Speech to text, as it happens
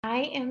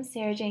I am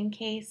Sarah Jane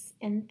Case,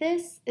 and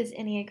this is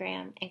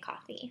Enneagram and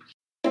Coffee.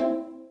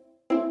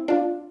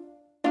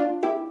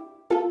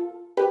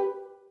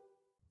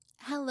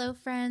 Hello,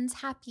 friends.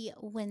 Happy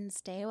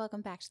Wednesday.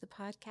 Welcome back to the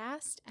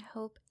podcast. I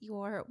hope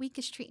your week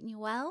is treating you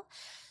well.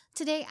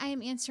 Today, I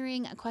am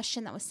answering a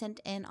question that was sent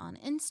in on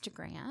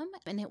Instagram,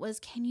 and it was,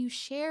 can you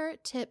share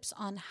tips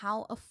on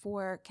how a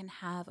 4 can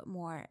have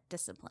more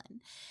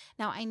discipline?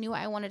 Now, I knew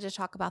I wanted to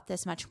talk about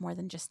this much more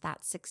than just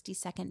that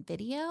 60-second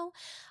video.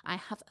 I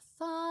have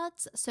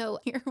thoughts, so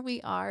here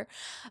we are.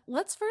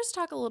 Let's first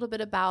talk a little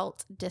bit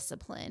about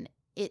discipline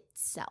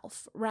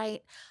itself,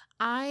 right?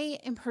 I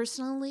am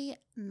personally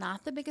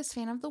not the biggest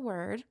fan of the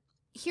word.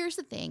 Here's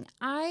the thing.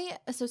 I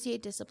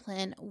associate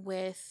discipline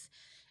with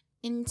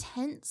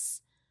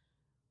intense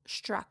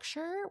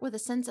structure, with a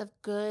sense of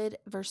good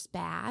versus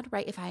bad,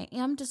 right? If I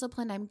am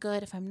disciplined, I'm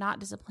good. If I'm not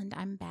disciplined,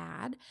 I'm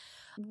bad.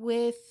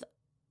 With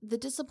the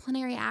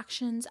disciplinary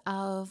actions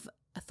of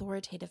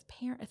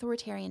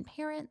authoritarian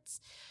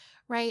parents,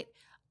 right?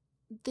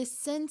 The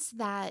sense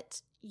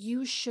that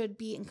you should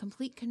be in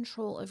complete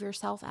control of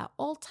yourself at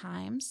all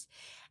times,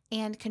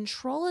 and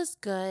control is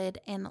good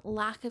and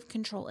lack of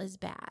control is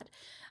bad.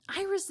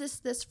 I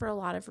resist this for a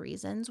lot of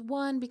reasons.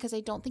 One, because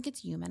I don't think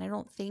it's human. I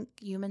don't think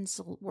humans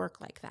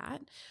work like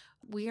that.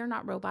 We are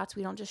not robots.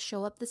 We don't just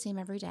show up the same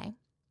every day.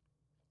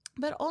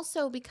 But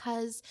also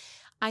because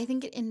I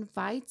think it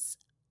invites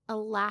a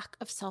lack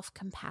of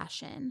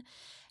self-compassion.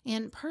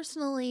 And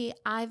personally,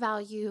 I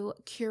value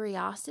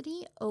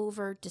curiosity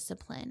over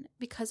discipline,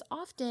 because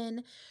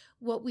often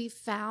what we've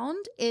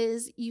found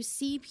is you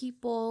see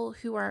people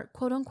who are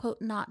quote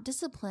unquote not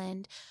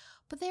disciplined,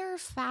 but there are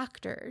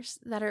factors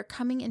that are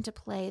coming into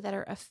play that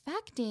are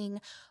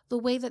affecting the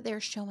way that they're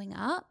showing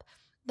up,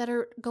 that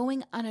are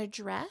going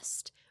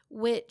unaddressed,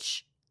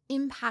 which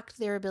impact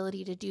their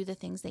ability to do the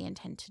things they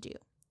intend to do.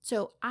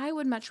 So I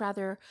would much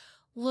rather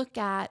look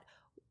at,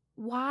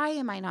 why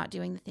am I not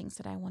doing the things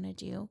that I want to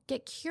do?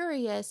 Get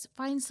curious,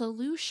 find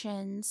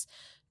solutions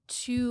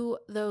to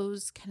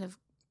those kind of,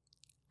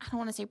 I don't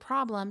want to say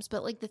problems,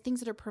 but like the things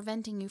that are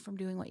preventing you from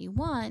doing what you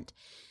want.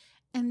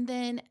 And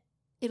then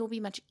it'll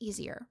be much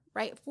easier,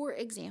 right? For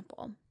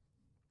example,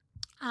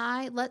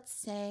 let's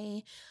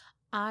say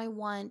I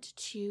want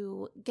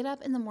to get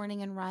up in the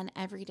morning and run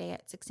every day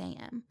at 6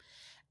 a.m.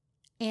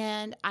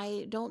 and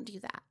I don't do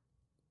that.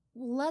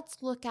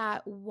 Let's look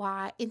at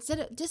why. Instead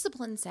of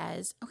discipline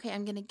says, okay,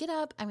 I'm going to get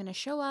up, I'm going to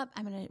show up,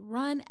 I'm going to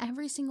run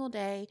every single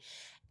day.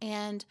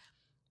 And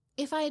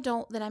if I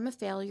don't, then I'm a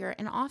failure.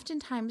 And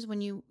oftentimes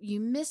when you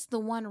miss the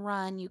one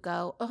run, you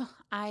go, oh,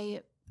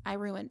 I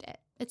ruined it.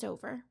 It's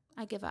over.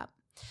 I give up.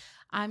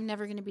 I'm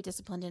never going to be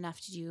disciplined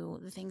enough to do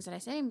the things that I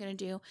say I'm going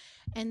to do.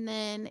 And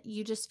then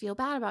you just feel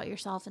bad about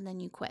yourself and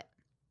then you quit.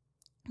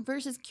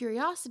 Versus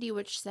curiosity,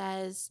 which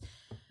says,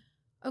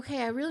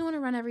 okay, I really want to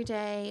run every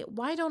day.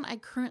 Why don't I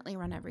currently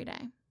run every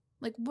day?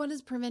 Like, what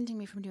is preventing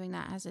me from doing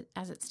that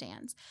as it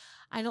stands?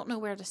 I don't know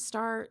where to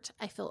start.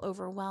 I feel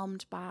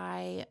overwhelmed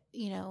by,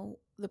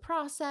 the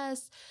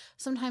process.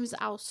 Sometimes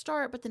I'll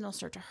start, but then it'll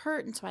start to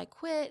hurt. And so I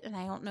quit, and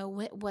I don't know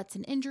what's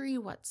an injury,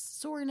 what's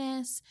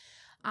soreness.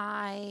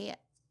 I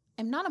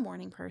am not a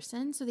morning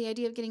person. So the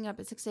idea of getting up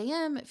at 6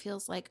 a.m., it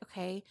feels like,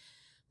 okay,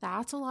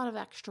 that's a lot of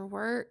extra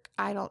work.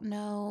 I don't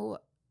know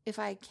if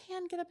I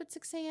can get up at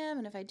 6 a.m.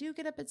 And if I do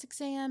get up at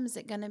 6 a.m., am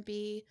I going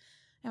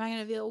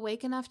to be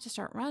awake enough to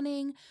start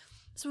running?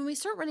 So when we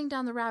start running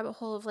down the rabbit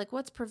hole of like,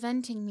 what's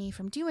preventing me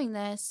from doing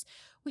this,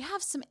 we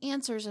have some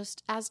answers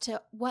as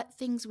to what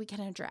things we can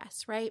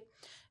address, right?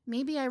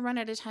 Maybe I run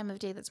at a time of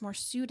day that's more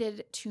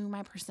suited to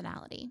my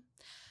personality.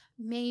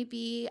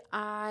 Maybe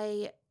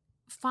I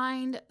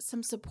find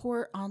some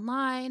support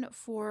online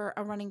for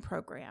a running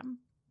program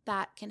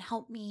that can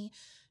help me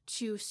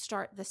to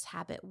start this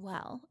habit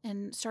well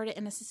and start it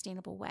in a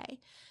sustainable way.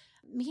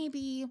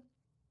 Maybe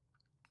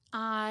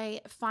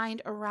I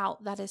find a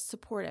route that is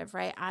supportive,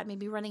 right?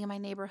 Maybe running in my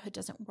neighborhood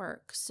doesn't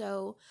work.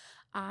 So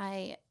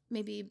I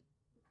maybe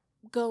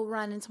go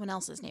run in someone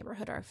else's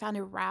neighborhood, or I found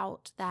a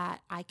route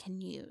that I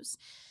can use.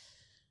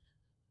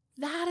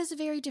 That is a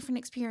very different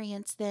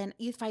experience than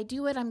if I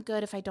do it, I'm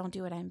good. If I don't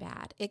do it, I'm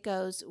bad. It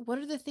goes, what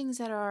are the things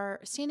that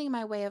are standing in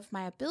my way of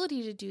my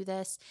ability to do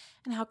this?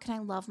 And how can I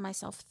love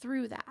myself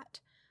through that?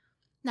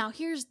 Now,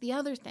 here's the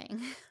other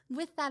thing.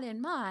 With that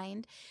in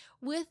mind,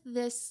 with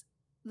this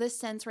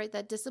sense, right,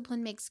 that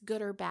discipline makes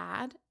good or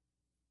bad.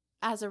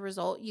 As a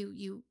result,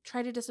 you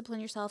try to discipline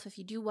yourself. If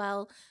you do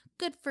well,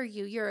 good for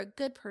you. You're a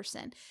good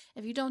person.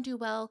 If you don't do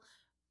well,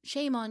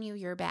 shame on you.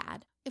 You're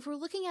bad. If we're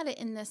looking at it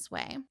in this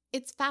way,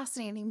 it's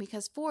fascinating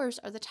because 4s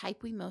are the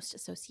type we most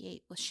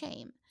associate with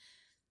shame.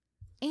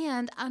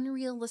 And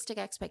unrealistic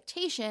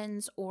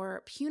expectations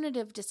or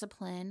punitive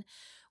discipline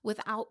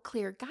without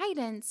clear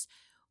guidance,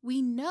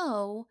 we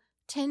know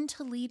tend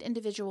to lead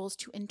individuals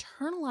to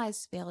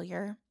internalize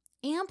failure,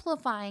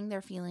 amplifying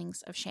their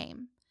feelings of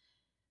shame.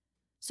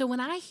 So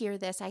when I hear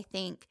this, I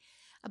think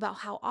about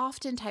how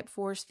often type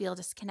 4s feel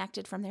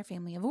disconnected from their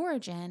family of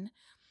origin.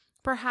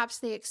 Perhaps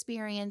they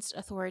experienced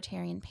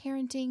authoritarian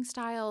parenting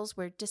styles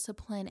where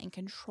discipline and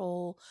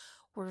control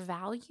were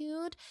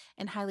valued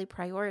and highly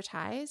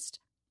prioritized.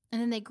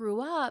 And then they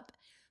grew up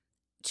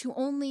to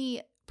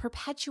only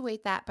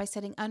perpetuate that by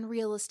setting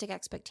unrealistic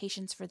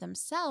expectations for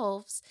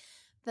themselves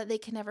that they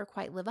can never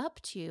quite live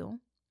up to,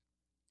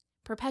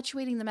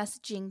 perpetuating the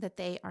messaging that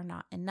they are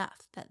not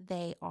enough, that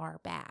they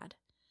are bad.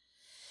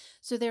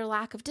 So their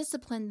lack of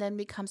discipline then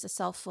becomes a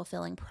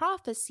self-fulfilling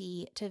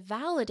prophecy to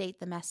validate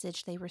the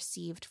message they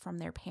received from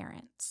their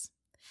parents,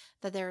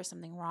 that there is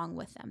something wrong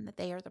with them, that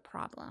they are the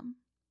problem.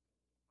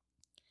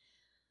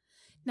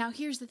 Now,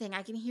 here's the thing.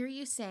 I can hear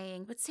you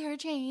saying, but Sarah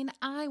Jane,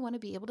 I want to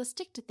be able to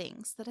stick to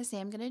things that I say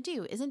I'm going to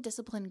do. Isn't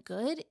discipline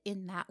good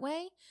in that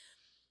way?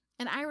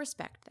 And I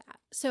respect that.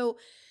 So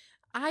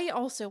I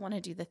also want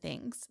to do the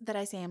things that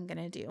I say I'm going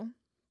to do.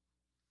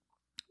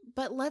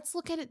 But let's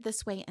look at it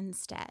this way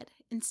instead.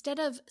 Instead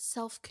of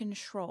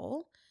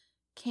self-control,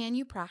 can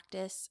you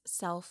practice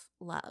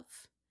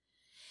self-love?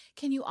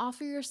 Can you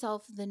offer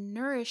yourself the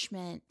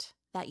nourishment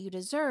that you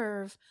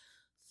deserve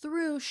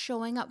through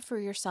showing up for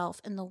yourself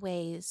in the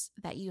ways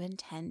that you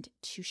intend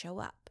to show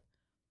up?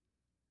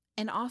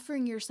 And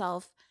offering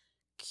yourself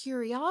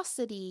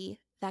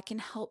curiosity that can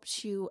help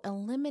to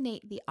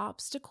eliminate the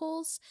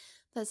obstacles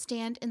that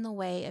stand in the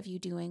way of you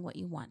doing what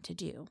you want to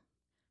do.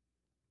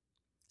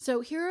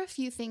 So here are a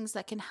few things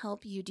that can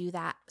help you do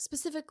that,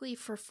 specifically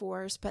for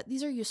 4s, but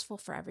these are useful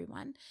for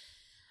everyone.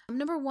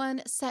 Number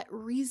 1, set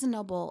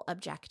reasonable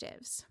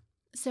objectives.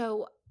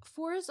 So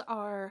 4s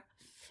are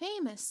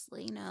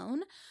famously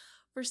known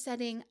for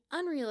setting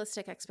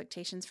unrealistic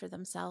expectations for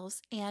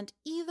themselves and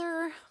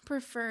either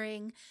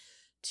preferring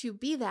to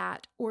be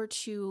that or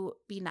to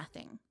be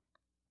nothing.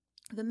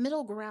 The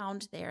middle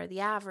ground there, the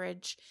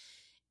average,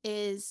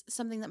 is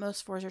something that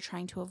most 4s are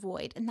trying to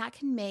avoid, and that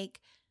can make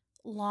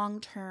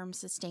long-term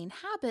sustained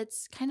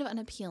habits kind of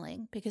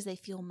unappealing because they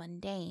feel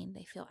mundane,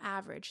 they feel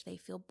average, they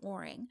feel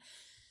boring.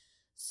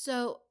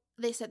 So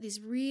they set these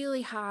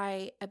really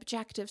high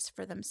objectives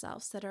for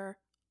themselves that are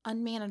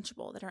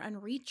unmanageable, that are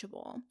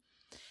unreachable,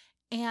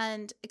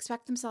 and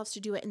expect themselves to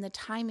do it in the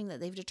timing that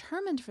they've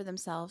determined for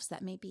themselves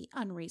that may be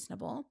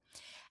unreasonable.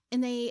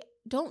 And they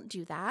don't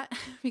do that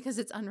because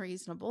it's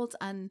unreasonable, it's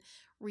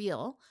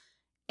unreal.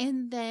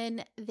 And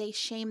then they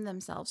shame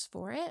themselves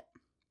for it,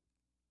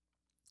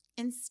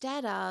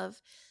 instead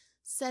of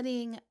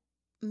setting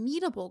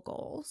meetable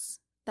goals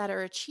that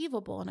are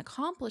achievable and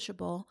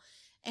accomplishable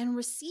and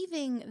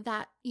receiving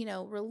that,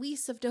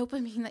 release of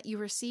dopamine that you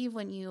receive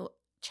when you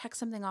check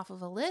something off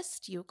of a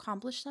list, you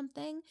accomplish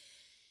something,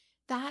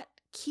 that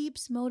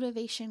keeps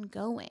motivation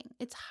going.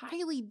 It's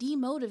highly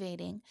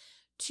demotivating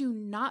to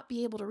not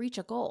be able to reach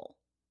a goal,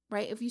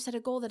 right? If you set a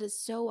goal that is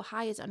so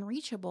high it's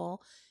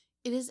unreachable,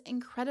 it is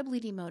incredibly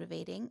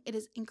demotivating. It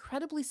is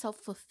incredibly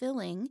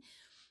self-fulfilling,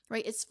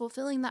 right? It's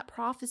fulfilling that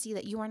prophecy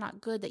that you are not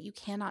good, that you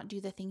cannot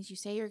do the things you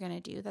say you're going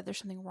to do, that there's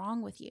something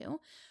wrong with you.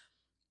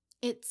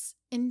 It's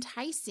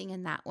enticing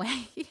in that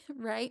way,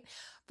 right?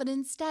 But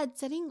instead,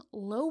 setting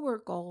lower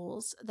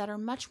goals that are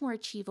much more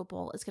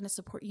achievable is going to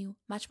support you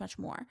much, much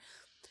more.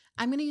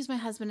 I'm going to use my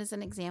husband as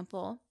an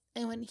example.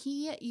 And when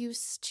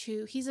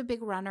he's a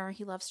big runner,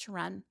 he loves to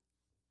run.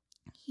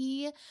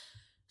 He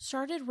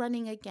started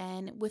running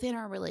again within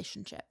our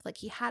relationship. Like,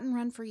 he hadn't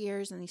run for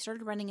years and he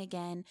started running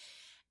again,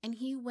 and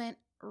he went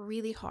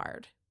really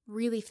hard,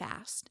 really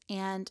fast.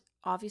 And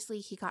obviously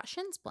he got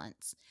shin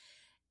splints,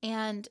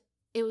 and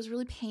it was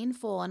really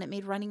painful, and it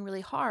made running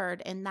really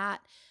hard. And that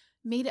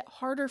made it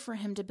harder for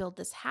him to build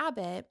this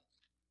habit.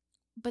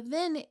 But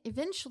then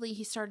eventually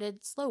he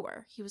started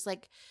slower.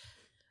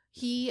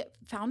 He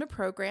found a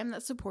program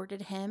that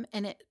supported him,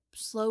 and it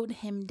slowed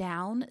him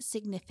down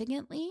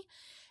significantly.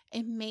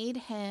 It made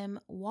him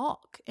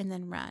walk and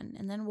then run,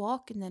 and then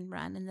walk and then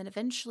run. And then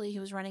eventually he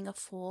was running a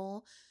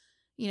full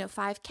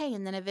 5K,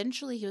 and then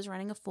eventually he was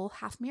running a full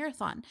half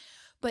marathon.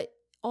 But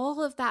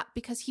all of that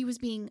because you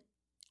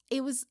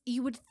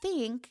would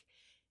think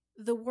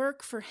the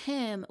work for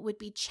him would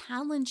be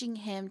challenging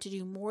him to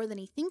do more than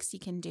he thinks he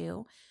can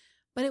do,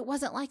 but it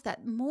wasn't like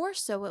that. More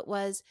so it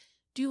was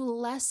do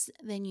less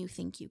than you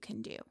think you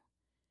can do,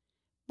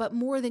 but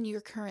more than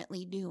you're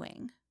currently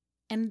doing.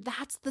 And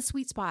that's the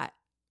sweet spot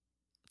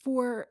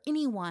for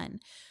anyone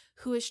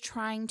who is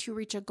trying to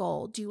reach a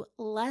goal. Do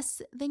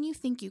less than you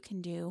think you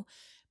can do,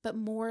 but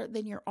more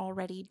than you're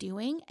already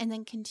doing, and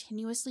then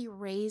continuously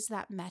raise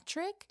that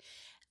metric.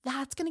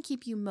 That's going to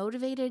keep you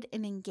motivated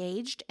and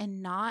engaged,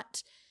 and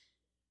not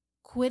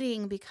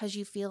quitting because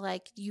you feel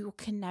like you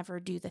can never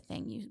do the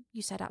thing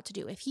you set out to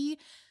do. If he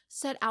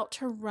set out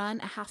to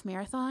run a half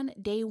marathon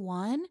day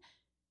 1,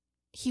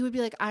 he would be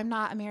like, I'm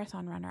not a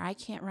marathon runner. I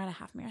can't run a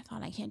half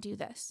marathon. I can't do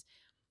this.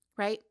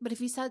 Right? But if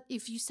you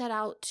set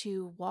out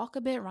to walk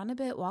a bit, run a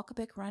bit, walk a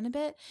bit, run a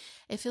bit,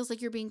 it feels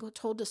like you're being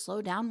told to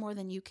slow down more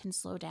than you can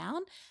slow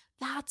down.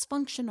 That's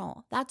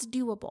functional. That's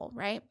doable,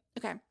 right?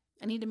 Okay.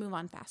 I need to move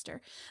on faster.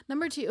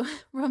 Number 2,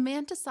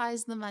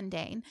 romanticize the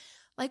mundane.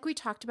 Like we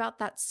talked about,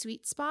 that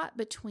sweet spot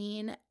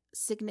between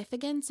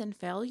significance and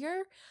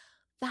failure,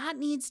 that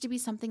needs to be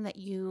something that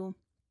you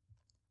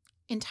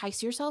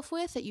entice yourself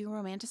with, that you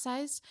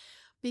romanticize.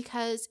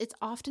 because it's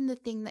often the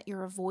thing that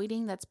you're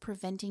avoiding that's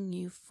preventing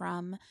you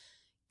from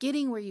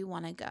getting where you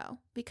want to go,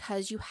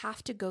 because you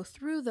have to go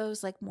through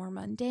those like more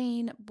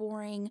mundane,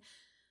 boring,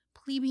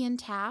 plebeian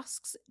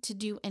tasks to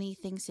do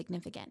anything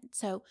significant.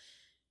 So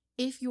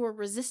if you're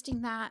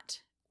resisting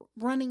that,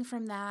 running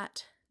from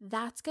that,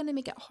 that's going to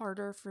make it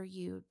harder for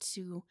you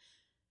to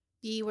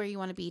be where you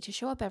want to be, to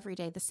show up every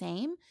day the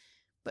same.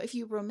 But if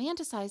you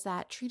romanticize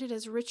that, treat it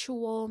as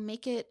ritual,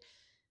 make it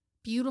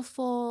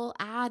beautiful,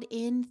 add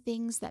in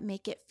things that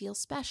make it feel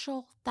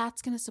special,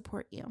 that's going to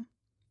support you.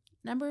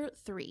 Number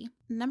three,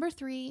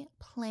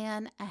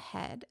 plan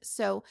ahead.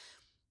 So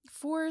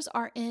 4s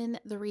are in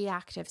the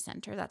reactive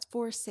center. That's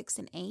 4, 6,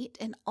 and 8.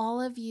 And all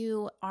of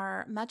you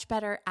are much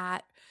better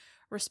at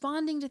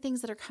responding to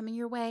things that are coming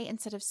your way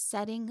instead of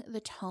setting the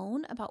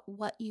tone about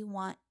what you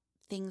want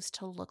things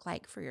to look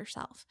like for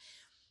yourself.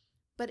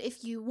 But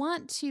if you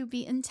want to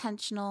be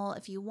intentional,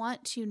 if you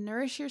want to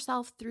nourish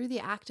yourself through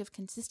the act of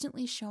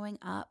consistently showing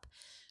up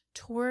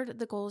toward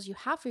the goals you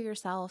have for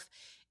yourself,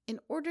 in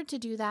order to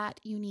do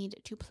that, you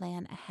need to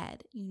plan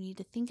ahead. You need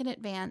to think in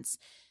advance,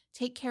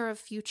 take care of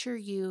future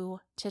you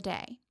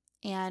today.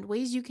 And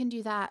ways you can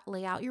do that: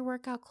 lay out your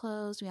workout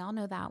clothes. We all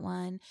know that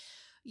one.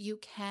 You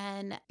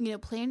can,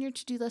 plan your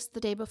to-do list the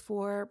day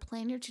before,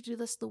 plan your to-do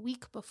list the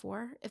week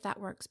before, if that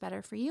works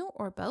better for you,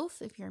 or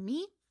both if you're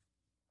me.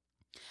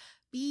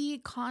 Be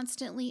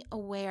constantly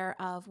aware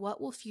of what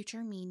will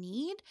future me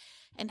need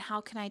and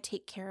how can I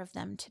take care of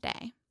them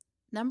today.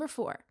 Number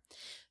 4,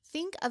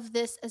 think of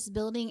this as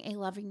building a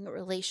loving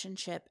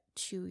relationship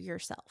to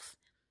yourself.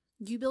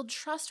 You build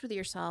trust with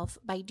yourself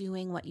by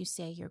doing what you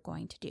say you're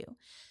going to do.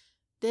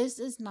 This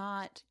is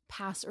not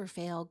pass or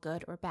fail,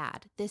 good or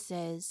bad. This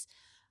is,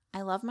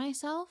 I love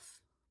myself.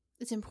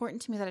 It's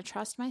important to me that I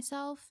trust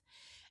myself.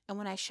 And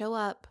when I show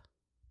up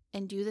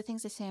and do the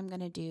things I say I'm going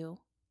to do,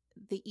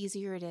 the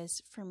easier it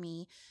is for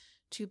me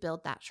to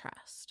build that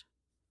trust.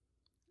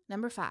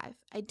 Number 5,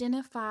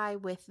 identify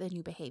with the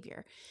new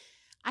behavior.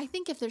 I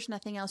think if there's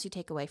nothing else you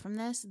take away from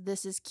this,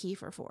 this is key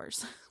for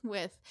 4s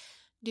with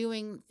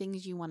doing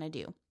things you want to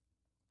do.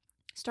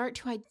 Start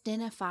to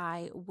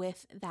identify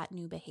with that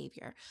new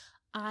behavior.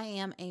 I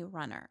am a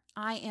runner.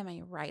 I am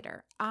a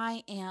writer.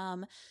 I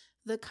am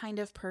the kind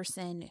of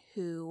person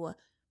who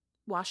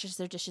washes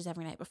their dishes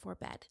every night before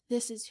bed.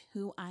 This is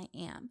who I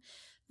am.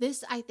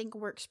 This, I think,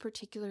 works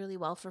particularly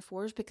well for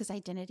 4s because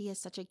identity is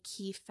such a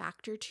key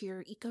factor to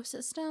your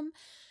ecosystem.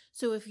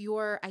 So if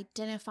you're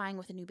identifying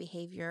with a new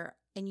behavior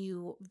and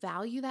you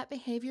value that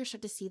behavior,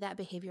 start to see that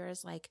behavior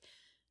as like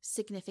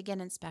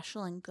significant and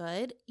special and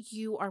good,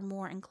 you are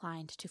more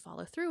inclined to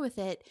follow through with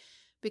it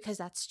because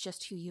that's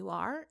just who you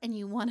are and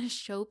you want to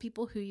show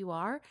people who you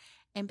are,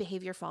 and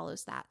behavior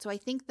follows that. So I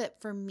think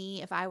that for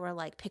me, if I were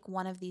like pick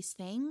one of these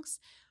things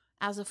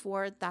as a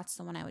 4, that's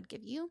the one I would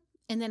give you.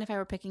 And then if I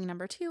were picking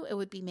number 2, it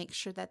would be make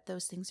sure that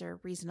those things are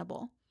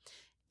reasonable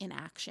in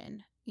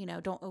action.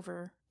 Don't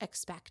over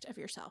expect of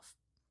yourself.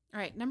 All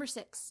right, number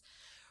 6,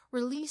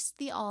 release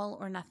the all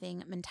or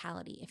nothing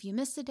mentality. If you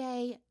miss a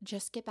day,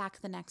 just get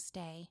back the next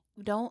day.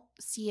 Don't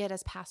see it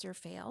as pass or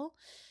fail.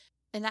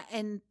 And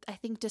I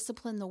think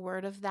discipline, the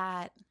word of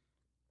that,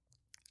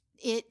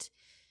 it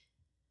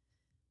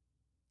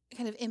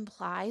kind of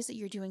implies that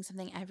you're doing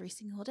something every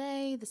single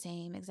day the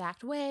same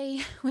exact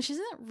way, which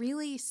isn't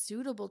really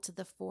suitable to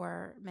the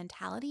 4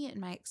 mentality in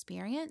my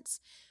experience.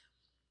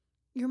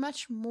 You're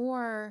much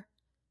more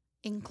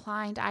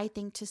inclined, I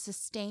think, to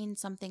sustain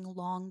something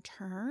long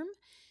term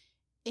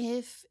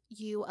if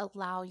you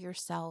allow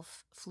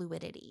yourself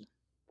fluidity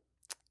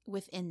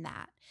within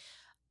that.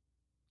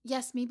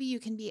 Yes, maybe you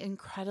can be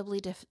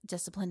incredibly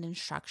disciplined and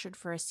structured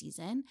for a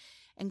season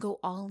and go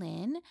all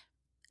in.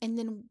 And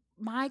then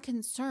my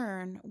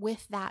concern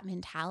with that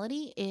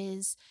mentality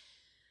is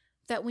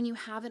that when you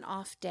have an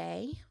off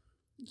day,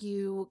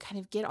 you kind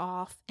of get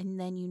off and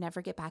then you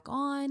never get back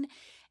on,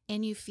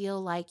 and you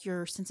feel like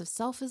your sense of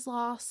self is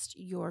lost,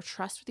 your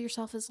trust with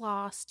yourself is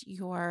lost,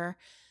 your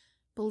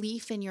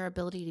belief in your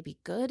ability to be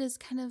good is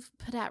kind of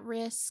put at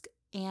risk,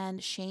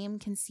 and shame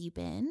can seep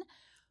in,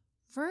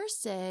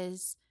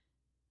 versus,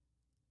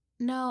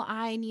 no,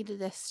 I needed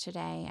this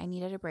today. I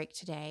needed a break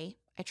today.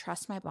 I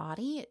trust my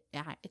body.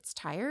 It's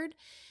tired.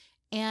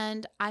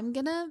 And I'm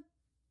going to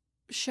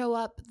show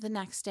up the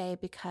next day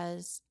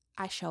because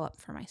I show up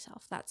for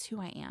myself. That's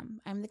who I am.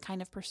 I'm the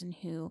kind of person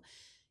who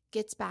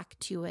gets back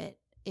to it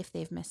if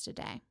they've missed a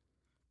day.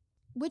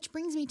 Which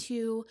brings me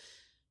to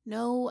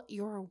know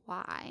your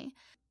why.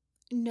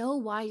 Know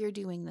why you're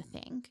doing the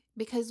thing.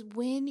 Because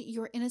when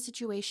you're in a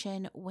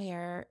situation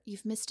where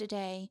you've missed a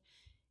day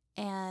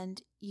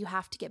and you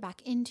have to get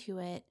back into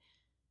it,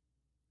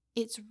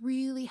 it's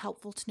really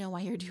helpful to know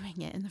why you're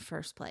doing it in the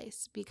first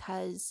place,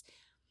 because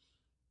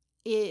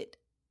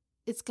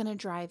it's going to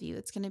drive you.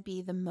 It's going to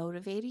be the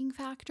motivating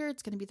factor.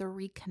 It's going to be the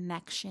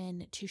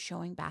reconnection to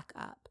showing back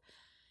up.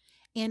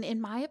 And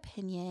in my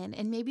opinion,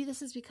 and maybe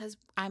this is because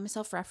I'm a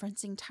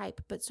self-referencing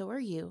type, but so are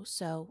you,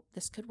 so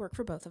this could work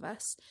for both of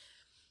us.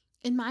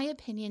 In my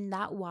opinion,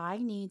 that why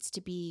needs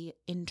to be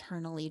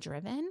internally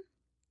driven,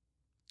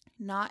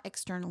 not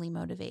externally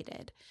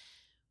motivated.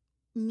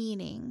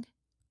 Meaning,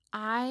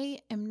 I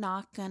am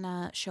not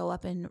gonna show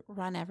up and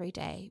run every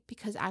day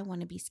because I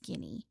want to be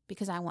skinny,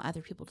 because I want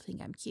other people to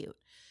think I'm cute.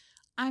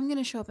 I'm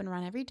gonna show up and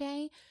run every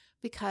day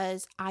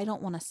because I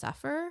don't want to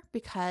suffer,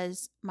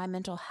 because my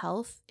mental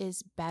health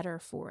is better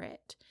for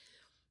it.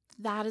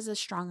 That is a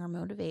stronger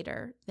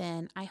motivator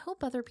than I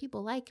hope other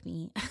people like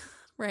me,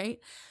 right?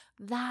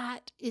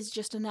 That is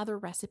just another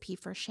recipe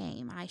for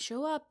shame. I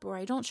show up or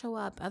I don't show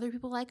up. Other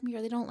people like me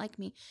or they don't like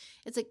me.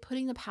 It's like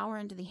putting the power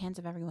into the hands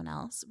of everyone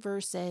else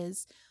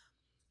versus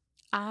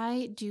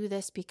I do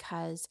this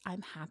because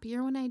I'm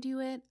happier when I do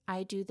it.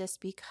 I do this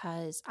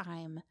because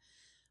I'm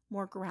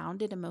more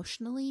grounded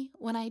emotionally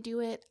when I do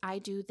it. I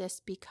do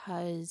this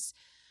because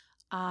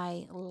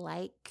I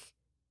like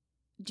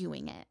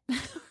doing it,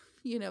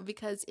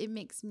 because it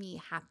makes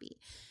me happy.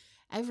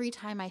 Every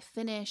time I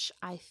finish,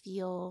 I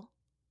feel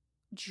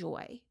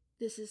joy.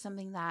 This is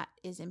something that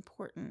is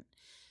important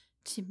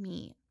to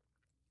me.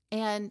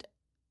 And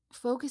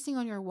focusing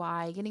on your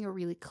why, getting a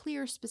really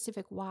clear,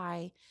 specific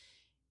why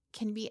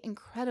can be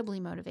incredibly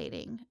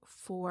motivating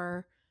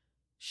for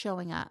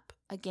showing up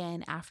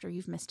again after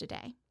you've missed a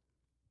day.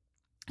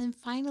 And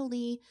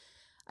finally,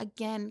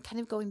 again,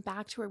 kind of going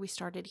back to where we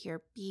started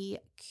here, be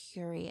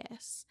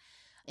curious.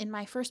 In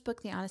my first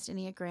book, The Honest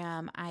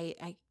Enneagram,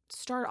 I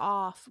start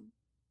off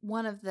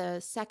one of the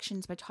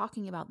sections by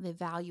talking about the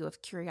value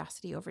of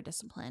curiosity over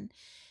discipline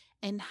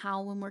and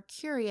how when we're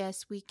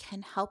curious, we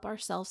can help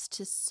ourselves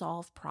to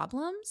solve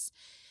problems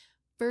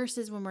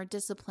versus when we're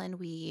disciplined,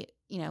 we,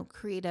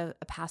 create a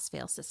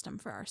pass-fail system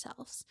for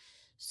ourselves.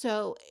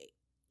 So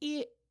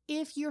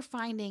if you're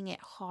finding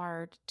it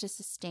hard to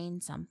sustain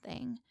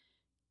something,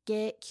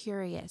 get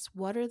curious.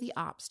 What are the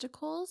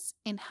obstacles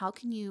and how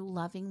can you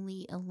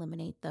lovingly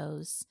eliminate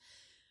those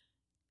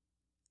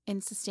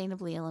and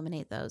sustainably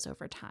eliminate those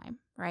over time,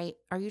 right?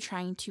 Are you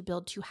trying to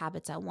build two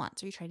habits at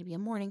once? Are you trying to be a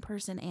morning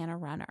person and a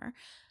runner?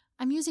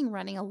 I'm using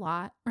running a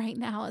lot right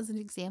now as an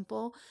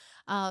example.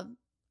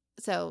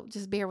 So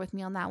just bear with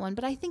me on that one.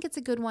 But I think it's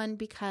a good one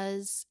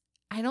because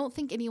I don't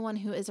think anyone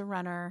who is a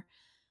runner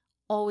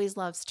always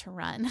loves to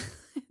run.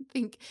 I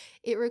think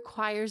it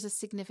requires a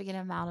significant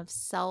amount of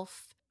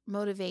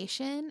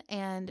self-motivation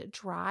and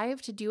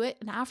drive to do it.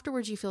 And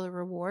afterwards you feel a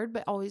reward,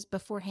 but always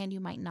beforehand you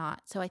might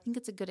not. So I think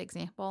it's a good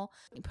example.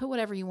 You put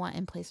whatever you want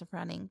in place of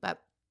running. But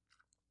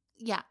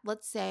yeah,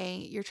 let's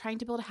say you're trying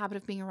to build a habit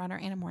of being a runner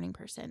and a morning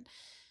person.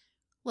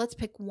 Let's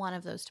pick one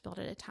of those to build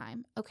at a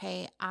time.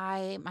 Okay,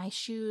 my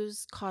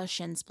shoes cause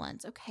shin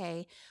splints.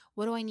 Okay,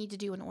 what do I need to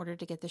do in order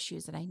to get the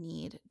shoes that I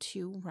need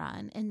to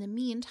run? In the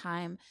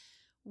meantime,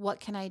 what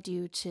can I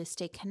do to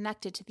stay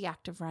connected to the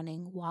act of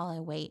running while I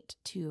wait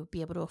to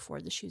be able to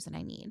afford the shoes that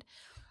I need?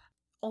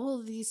 All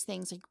of these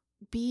things, like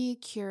be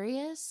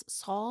curious,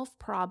 solve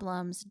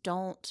problems,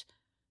 don't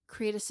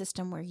create a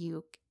system where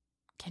you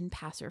can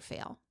pass or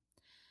fail.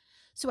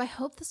 So I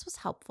hope this was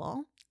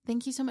helpful.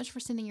 Thank you so much for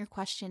sending your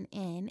question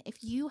in.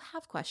 If you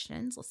have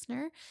questions,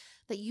 listener,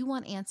 that you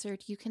want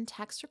answered, you can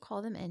text or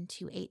call them in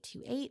to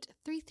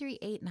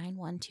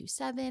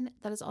 828-338-9127.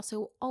 That is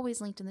also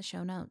always linked in the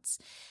show notes.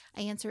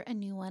 I answer a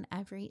new one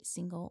every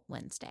single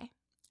Wednesday.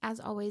 As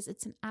always,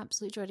 it's an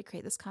absolute joy to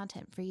create this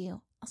content for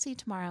you. I'll see you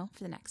tomorrow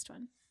for the next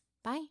one.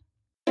 Bye.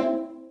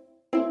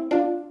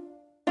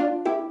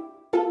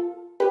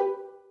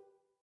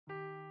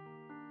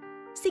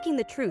 Seeking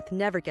the truth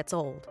never gets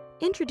old.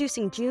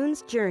 Introducing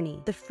June's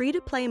Journey, the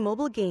free-to-play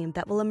mobile game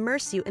that will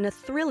immerse you in a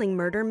thrilling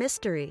murder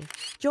mystery.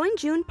 Join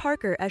June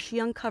Parker as she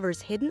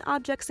uncovers hidden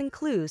objects and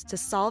clues to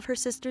solve her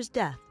sister's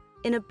death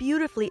in a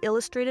beautifully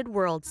illustrated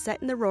world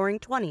set in the Roaring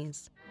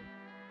 '20s.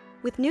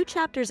 With new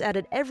chapters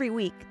added every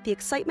week, the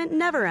excitement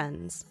never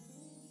ends.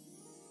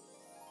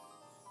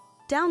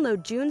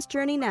 Download June's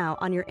Journey now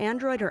on your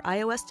Android or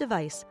iOS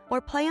device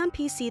or play on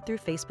PC through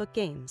Facebook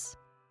Games.